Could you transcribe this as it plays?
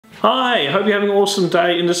Hi, hope you're having an awesome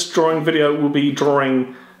day. In this drawing video we'll be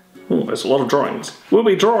drawing, there's a lot of drawings. We'll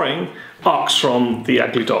be drawing Ox from the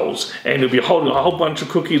UglyDolls, and we'll be holding a whole bunch of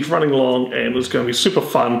cookies running along, and it's going to be super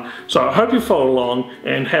fun. So I hope you follow along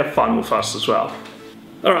and have fun with us as well.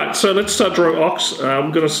 Alright, so let's start drawing Ox.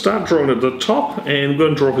 I'm going to start drawing at the top, and we're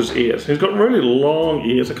going to draw his ears. He's got really long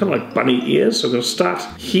ears, they're kind of like bunny ears, so I'm going to start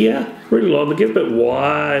here, really long. They get a bit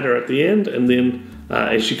wider at the end, and then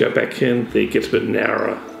as you go back in, it gets a bit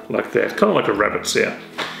narrower, like that, kind of like a rabbit's ear.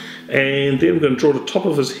 And then we're going to draw the top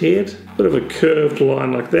of his head, a bit of a curved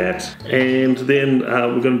line like that, and then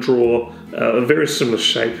we're going to draw a very similar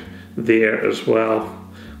shape there as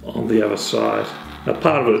well on the other side. Now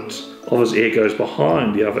part of his ear goes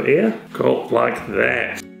behind the other ear, go like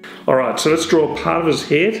that. Alright, so let's draw part of his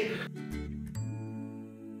head,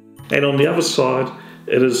 and on the other side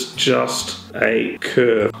it is just a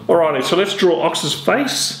curve. Alrighty, so let's draw Ox's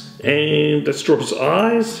face. And let's draw his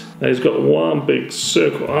eyes. Now he's got one big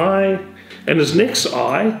circle eye, and his next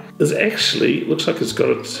eye is actually, looks like it's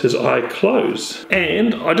got his eye closed.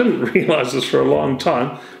 And I didn't realize this for a long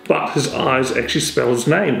time, but his eyes actually spell his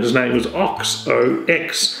name. His name is Ox,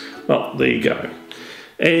 O-X. Well, there you go.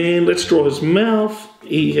 And let's draw his mouth.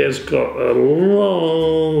 He has got a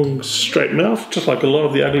long straight mouth, just like a lot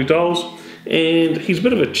of the UglyDolls. And he's a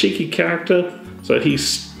bit of a cheeky character, so he's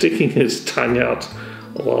sticking his tongue out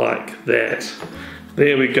like that.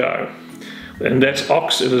 There we go. And that's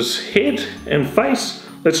Ox in his head and face.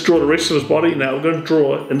 Let's draw the rest of his body. Now we're going to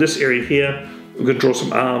draw in this area here, we're going to draw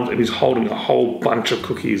some arms, and he's holding a whole bunch of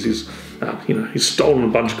cookies. He's he's stolen a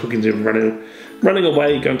bunch of cookies and running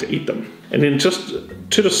away, going to eat them. And then just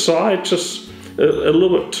to the side, just a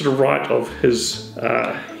little bit to the right of his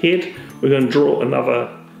head, we're going to draw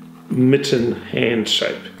another mitten hand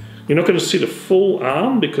shape. You're not going to see the full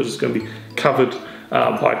arm because it's going to be covered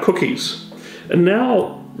by cookies. And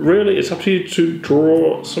now really it's up to you to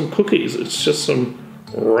draw some cookies. It's just some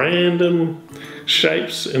random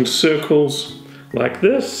shapes and circles like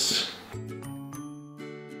this.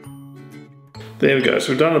 There we go,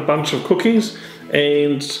 so we've done a bunch of cookies,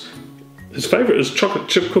 and his favorite is chocolate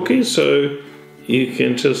chip cookies, so you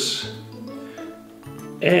can just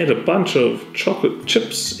add a bunch of chocolate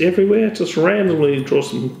chips everywhere. Just randomly draw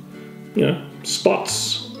some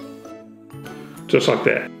spots, just like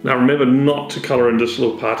that. Now remember not to colour in this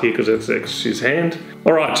little part here because that's actually his hand.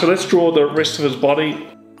 Alright, so let's draw the rest of his body.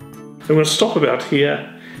 I'm going to stop about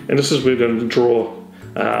here, and this is where we're going to draw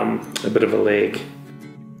a bit of a leg.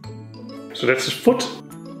 So that's his foot,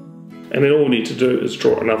 and then all we need to do is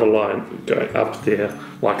draw another line going up there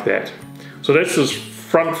like that. So that's his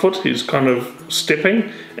front foot, he's kind of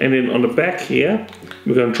stepping, and then on the back here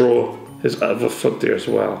we're going to draw his other foot there as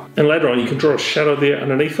well. And later on you can draw a shadow there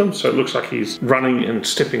underneath him, so it looks like he's running and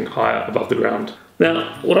stepping higher above the ground.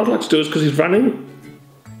 Now what I'd like to do is, because he's running,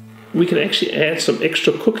 we can actually add some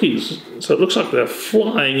extra cookies, so it looks like they're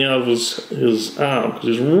flying out of his arm because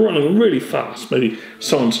he's running really fast. Maybe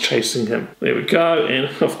someone's chasing him. There we go, and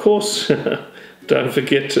of course don't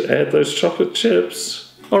forget to add those chocolate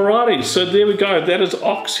chips. Alrighty, so there we go, that is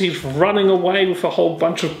Ox. He's running away with a whole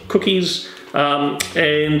bunch of cookies.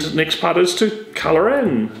 And next part is to colour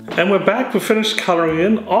in. And we're back, we've finished colouring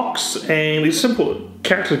in Ox, and he's simple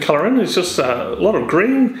character to colour in. It's just a lot of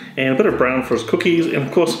green and a bit of brown for his cookies, and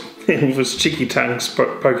of course with his cheeky tongue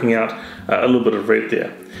poking out a little bit of red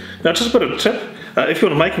there. Now just a bit of a tip, if you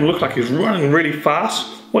want to make him look like he's running really fast,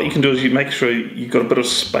 what you can do is you make sure you've got a bit of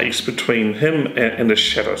space between him and the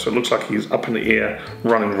shadow, so it looks like he's up in the air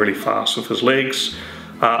running really fast with his legs.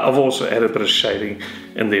 I've also added a bit of shading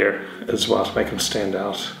in there as well to make him stand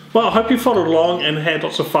out. Well, I hope you followed along and had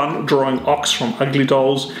lots of fun drawing Ox from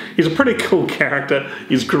UglyDolls. He's a pretty cool character.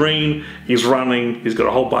 He's green, he's running, he's got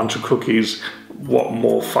a whole bunch of cookies. What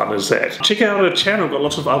more fun is that? Check out our channel, we've got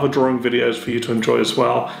lots of other drawing videos for you to enjoy as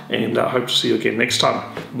well, and I hope to see you again next time.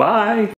 Bye!